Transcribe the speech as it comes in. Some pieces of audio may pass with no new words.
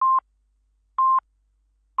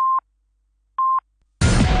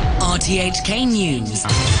RTHK News.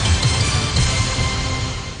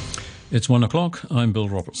 It's 1 o'clock. I'm Bill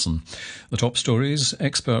Robertson. The top stories: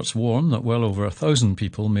 experts warn that well over 1,000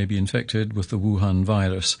 people may be infected with the Wuhan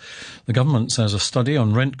virus. The government says a study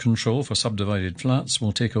on rent control for subdivided flats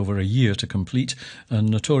will take over a year to complete, and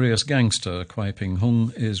notorious gangster Kwai Ping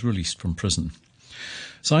Hung is released from prison.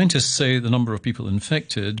 Scientists say the number of people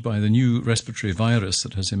infected by the new respiratory virus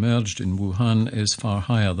that has emerged in Wuhan is far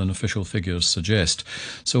higher than official figures suggest.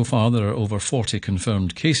 So far, there are over 40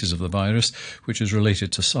 confirmed cases of the virus, which is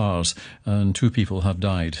related to SARS, and 2 people have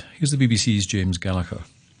died. Here's the BBC's James Gallagher.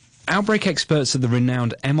 Outbreak experts at the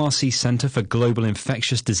renowned MRC Centre for Global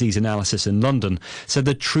Infectious Disease Analysis in London said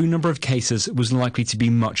the true number of cases was likely to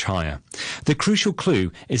be much higher. The crucial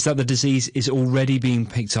clue is that the disease is already being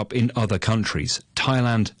picked up in other countries,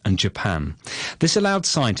 Thailand and Japan. This allowed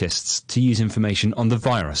scientists to use information on the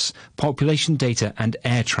virus, population data and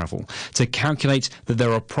air travel to calculate that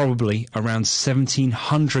there are probably around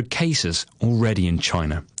 1,700 cases already in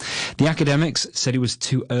China. The academics said it was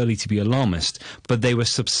too early to be alarmist, but they were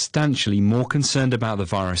substantially more concerned about the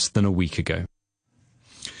virus than a week ago.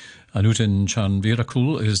 Anutin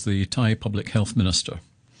Chanvirakul is the Thai Public Health Minister.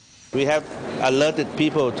 We have alerted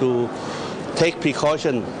people to take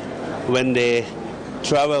precaution when they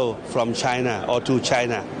travel from China or to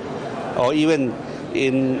China, or even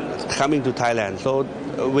in coming to Thailand. So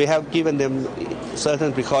we have given them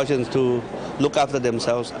certain precautions to look after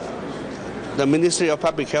themselves. The Ministry of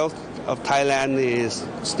Public Health of Thailand is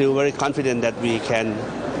still very confident that we can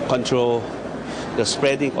control the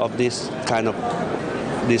spreading of this kind of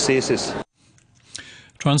diseases.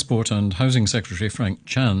 Transport and Housing Secretary Frank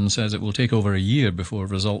Chan says it will take over a year before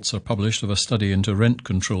results are published of a study into rent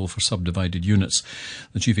control for subdivided units.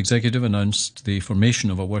 The Chief Executive announced the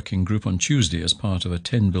formation of a working group on Tuesday as part of a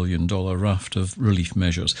 $10 billion raft of relief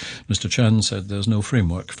measures. Mr. Chan said there's no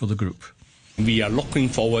framework for the group. We are looking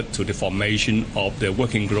forward to the formation of the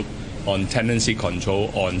working group on tenancy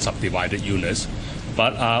control on subdivided units.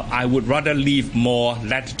 But I would rather leave more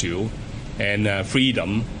latitude and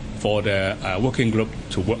freedom for the working group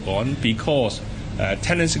to work on, because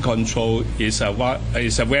tenancy control is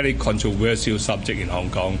a very controversial subject in Hong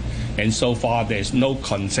Kong, and so far there's no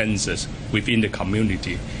consensus within the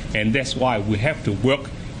community, and that's why we have to work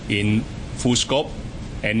in full scope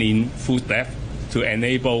and in full depth to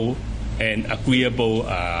enable an agreeable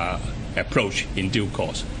approach in due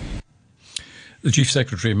course. The Chief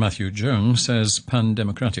Secretary, Matthew Cheung, says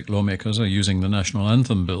pan-democratic lawmakers are using the National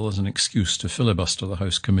Anthem Bill as an excuse to filibuster the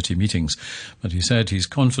House committee meetings. But he said he's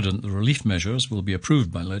confident the relief measures will be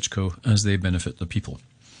approved by LegCo as they benefit the people.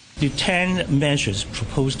 The 10 measures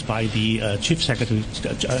proposed by the Chief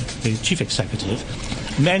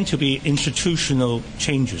Executive meant to be institutional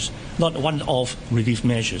changes, not one-off relief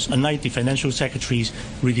measures. Unlike the Financial Secretary's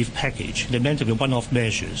relief package, they're meant to be one-off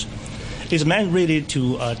measures. It's meant really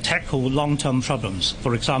to tackle long-term problems,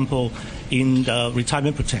 for example, in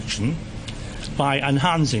retirement protection, by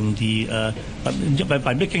enhancing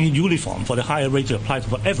by making it uniform for the higher rate to apply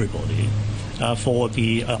for everybody. For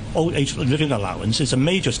the old age living allowance is a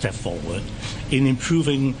major step forward in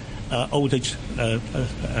improving old age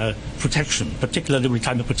protection, particularly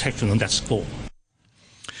retirement protection on that score.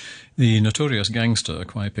 The notorious gangster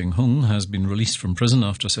Kwai Ping Hung has been released from prison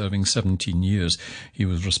after serving 17 years. He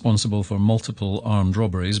was responsible for multiple armed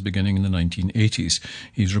robberies beginning in the 1980s.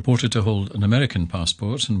 He's reported to hold an American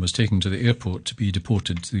passport and was taken to the airport to be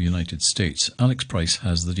deported to the United States. Alex Price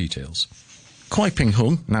has the details. Kwai Ping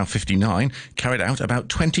Hung, now 59, carried out about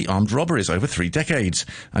 20 armed robberies over 3 decades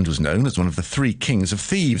and was known as one of the 3 kings of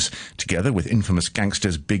thieves, together with infamous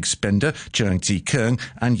gangsters Big Spender, Cheung Tze Keung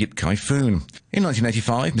and Yip Kai Foon. In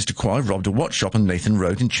 1985, Mr. Kwai robbed a watch shop on Nathan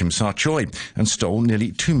Road in Chim Sa Choi and stole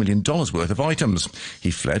nearly $2 million worth of items. He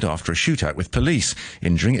fled after a shootout with police,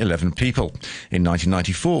 injuring 11 people. In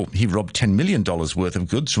 1994, he robbed $10 million worth of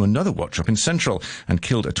goods from another watch shop in Central and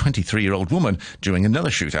killed a 23-year-old woman during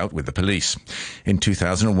another shootout with the police. In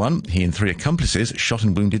 2001, he and 3 accomplices shot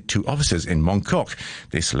and wounded 2 officers in Mongkok.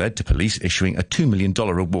 This led to police issuing a $2 million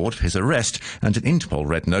reward for his arrest and an Interpol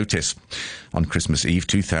red notice. On Christmas Eve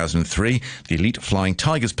 2003, the elite Flying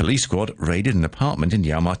Tigers police squad raided an apartment in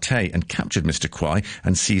Yau Ma Tei and captured Mr. Kwai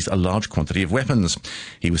and seized a large quantity of weapons.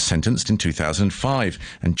 He was sentenced in 2005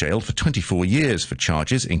 and jailed for 24 years for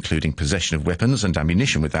charges including possession of weapons and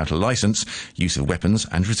ammunition without a licence, use of weapons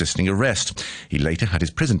and resisting arrest. He later had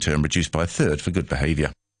his prison term reduced by a third for good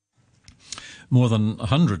behaviour. More than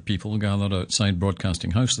 100 people gathered outside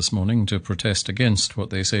Broadcasting House this morning to protest against what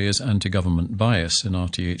they say is anti-government bias in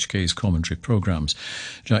RTHK's commentary programmes.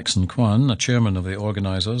 Jackson Kwan, a chairman of the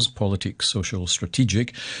organisers, Politique Social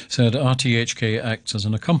Strategic, said RTHK acts as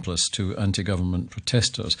an accomplice to anti-government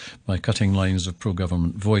protesters by cutting lines of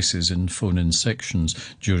pro-government voices in phone-in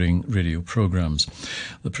sections during radio programmes.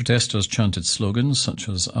 The protesters chanted slogans such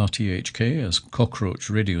as RTHK as cockroach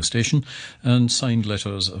radio station and signed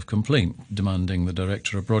letters of complaint demanding the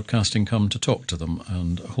Director of Broadcasting come to talk to them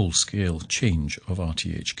and a whole-scale change of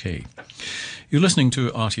RTHK. You're listening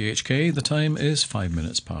to RTHK. The time is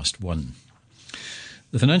 1:05.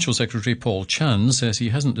 The Financial Secretary, Paul Chan, says he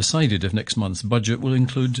hasn't decided if next month's budget will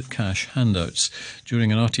include cash handouts.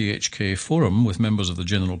 During an RTHK forum with members of the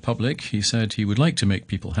general public, he said he would like to make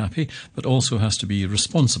people happy, but also has to be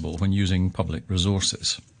responsible when using public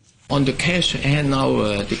resources. On the cash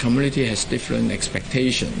handout, the community has different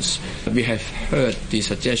expectations. We have heard the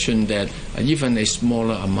suggestion that even a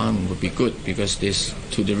smaller amount would be good because this,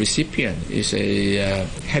 to the recipient, is a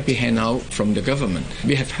happy handout from the government.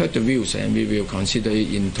 We have heard the views and we will consider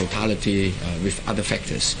it in totality with other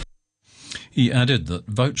factors. He added that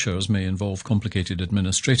vouchers may involve complicated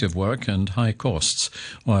administrative work and high costs,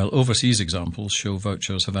 while overseas examples show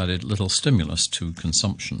vouchers have added little stimulus to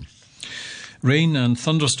consumption. Rain and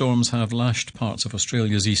thunderstorms have lashed parts of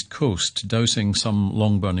Australia's east coast, dousing some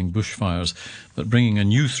long-burning bushfires, but bringing a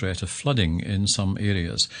new threat of flooding in some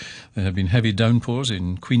areas. There have been heavy downpours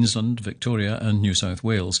in Queensland, Victoria and New South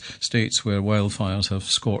Wales, states where wildfires have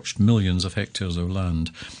scorched millions of hectares of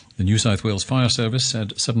land. The New South Wales Fire Service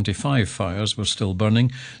said 75 fires were still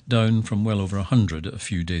burning, down from well over 100 a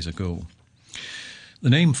few days ago. The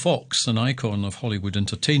name Fox, an icon of Hollywood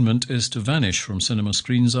entertainment, is to vanish from cinema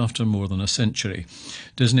screens after more than a century.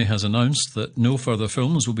 Disney has announced that no further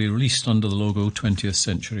films will be released under the logo 20th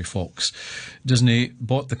Century Fox. Disney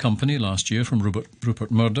bought the company last year from Rupert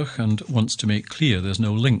Murdoch and wants to make clear there's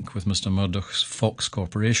no link with Mr. Murdoch's Fox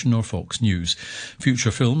Corporation or Fox News. Future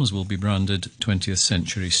films will be branded 20th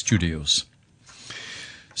Century Studios.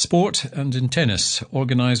 Sport and in tennis,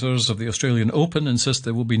 organisers of the Australian Open insist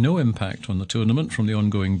there will be no impact on the tournament from the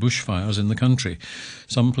ongoing bushfires in the country.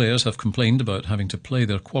 Some players have complained about having to play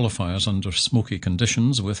their qualifiers under smoky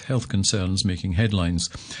conditions, with health concerns making headlines.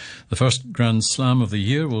 The first Grand Slam of the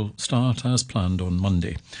year will start as planned on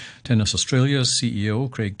Monday. Tennis Australia's CEO,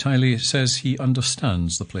 Craig Tiley, says he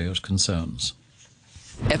understands the players' concerns.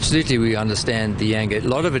 Absolutely, we understand the anger. A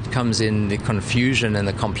lot of it comes in the confusion and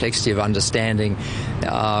the complexity of understanding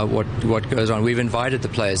what goes on. We've invited the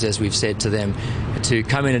players, as we've said to them, to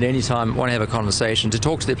come in at any time, want to have a conversation, to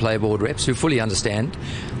talk to their player board reps who fully understand,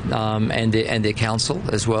 and their counsel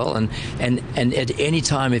as well. And at any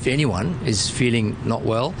time, if anyone is feeling not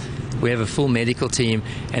well, we have a full medical team,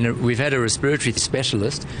 and we've had a respiratory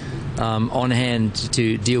specialist on hand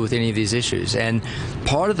to deal with any of these issues. And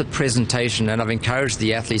part of the presentation, and I've encouraged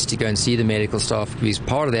the athletes to go and see the medical staff, because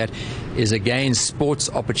part of that is, again, sports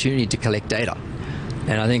opportunity to collect data.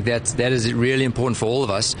 And I think that is really important for all of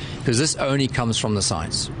us, because this only comes from the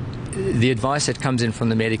science. The advice that comes in from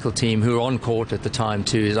the medical team, who are on court at the time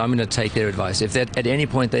too, is I'm going to take their advice. If that at any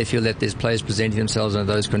point they feel that there's players presenting themselves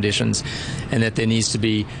under those conditions and that there needs to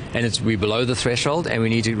be, and we're below the threshold and we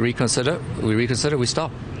need to reconsider, we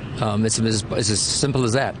stop. It's as simple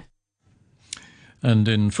as that. And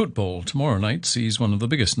in football, tomorrow night sees one of the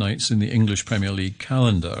biggest nights in the English Premier League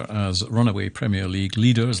calendar as runaway Premier League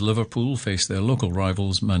leaders Liverpool face their local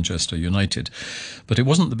rivals Manchester United. But it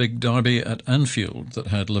wasn't the big derby at Anfield that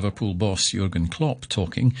had Liverpool boss Jurgen Klopp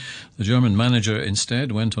talking. The German manager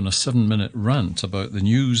instead went on a 7-minute rant about the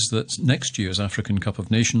news that next year's African Cup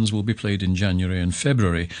of Nations will be played in January and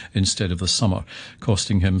February instead of the summer,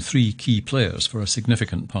 costing him 3 key players for a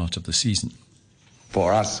significant part of the season.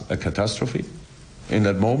 For us, a catastrophe. In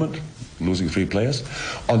that moment, losing 3 players.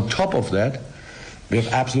 On top of that, we have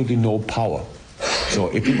absolutely no power. So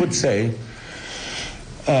if you would say,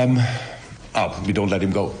 we don't let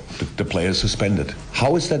him go, the player is suspended.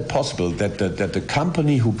 How is that possible that the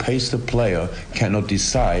company who pays the player cannot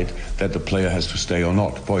decide that the player has to stay or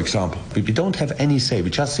not? For example, we don't have any say. We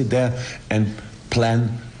just sit there and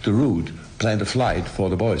plan the route, plan the flight for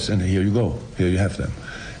the boys, and here you go. Here you have them.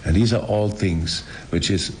 And these are all things which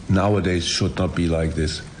is nowadays should not be like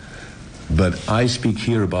this. But I speak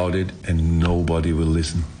here about it and nobody will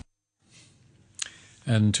listen.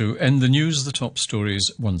 And to end the news, the top stories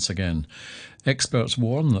once again. Experts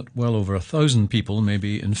warn that well over 1,000 people may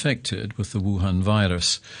be infected with the Wuhan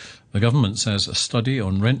virus. The government says a study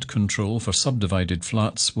on rent control for subdivided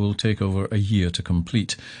flats will take over a year to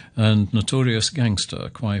complete. And notorious gangster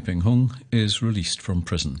Kwai Peng Hung is released from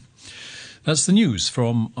prison. That's the news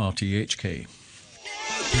from RTHK.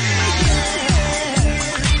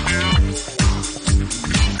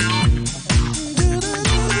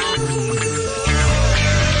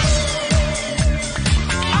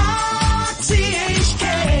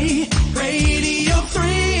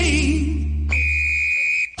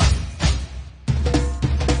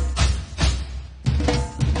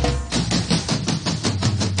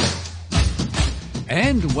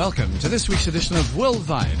 And welcome to this week's edition of World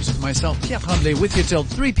Vibes with myself, Pierre Tremblay, with you till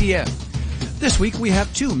 3 p.m. This week we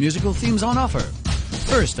have 2 musical themes on offer.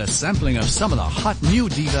 First, a sampling of some of the hot new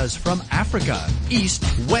divas from Africa, East,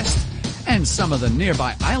 West, and some of the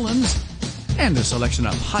nearby islands, and a selection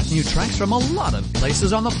of hot new tracks from a lot of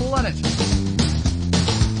places on the planet.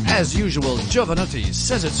 As usual, Giovanotti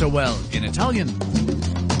says it so well in Italian.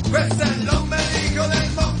 Questo è l'ombelico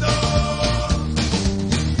del mondo.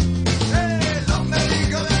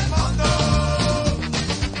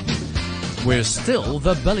 We're still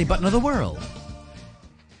the belly button of the world.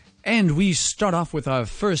 And we start off with our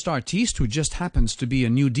first artiste, who just happens to be a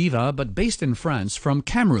new diva, but based in France, from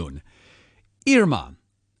Cameroon. Irma.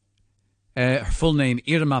 Her full name,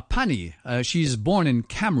 Irma Pani. She's born in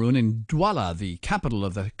Cameroon, in Douala, the capital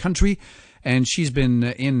of the country, and she's been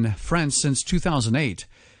in France since 2008.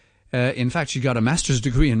 In fact, she got a master's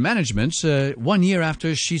degree in management 1 year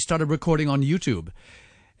after she started recording on YouTube.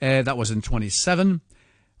 That was in 2007,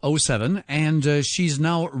 and she's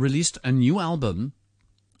now released a new album,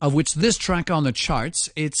 of which this track on the charts,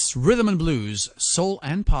 it's rhythm and blues, soul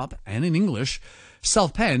and pop, and in English,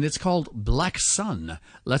 self-penned. It's called Black Sun.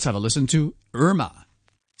 Let's have a listen to Irma.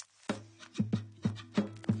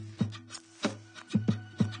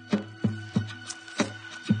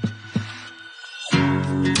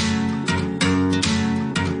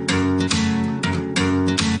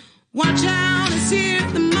 Watch out, it's here,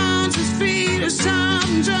 the monster's feet, it's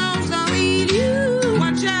Tom Jones, they'll eat you.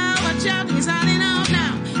 Watch out, he's hiding out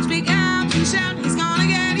now. Speak out and shout, he's gonna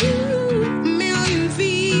get you. 1,000,000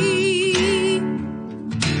 feet,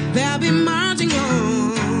 they'll be marching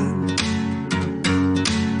on.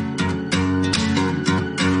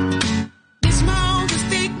 This smoke is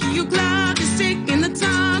thick, your clock is ticking, the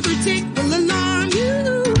time critic will alarm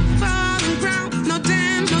you. Falling ground, no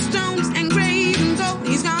dams, no stones, and grave and gold,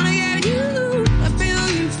 he's gonna get you.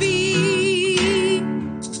 1,000,000 feet.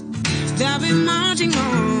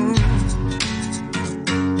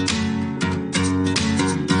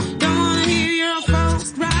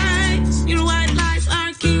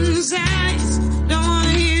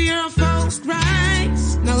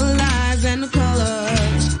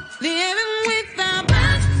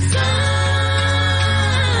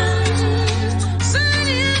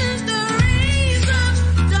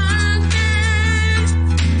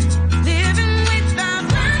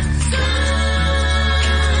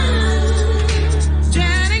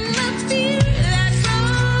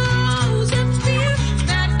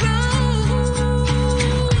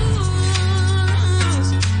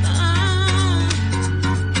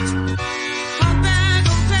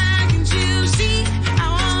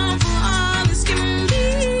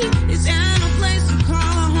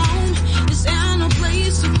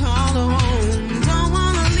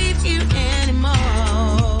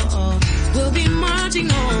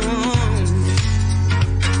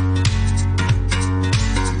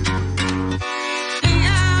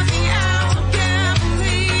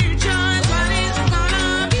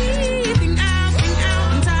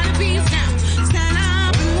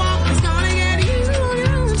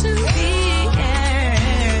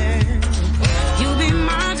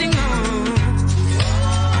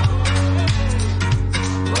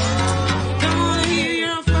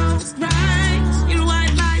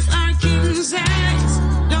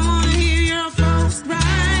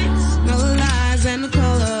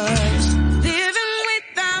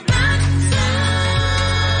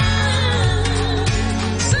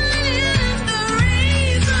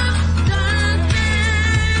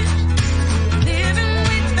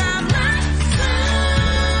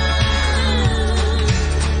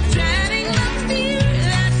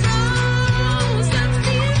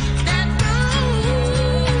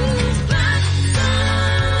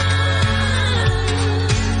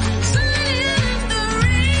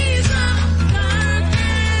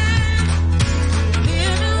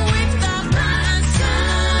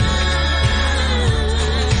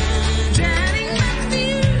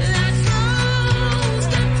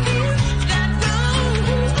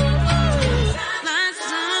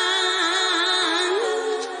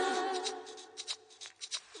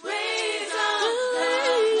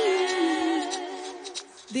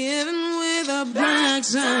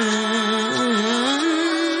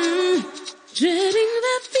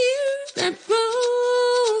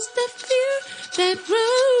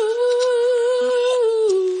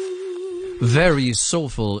 Very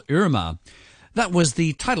soulful Irma. That was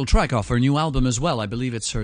the title track off her new album as well. I believe it's her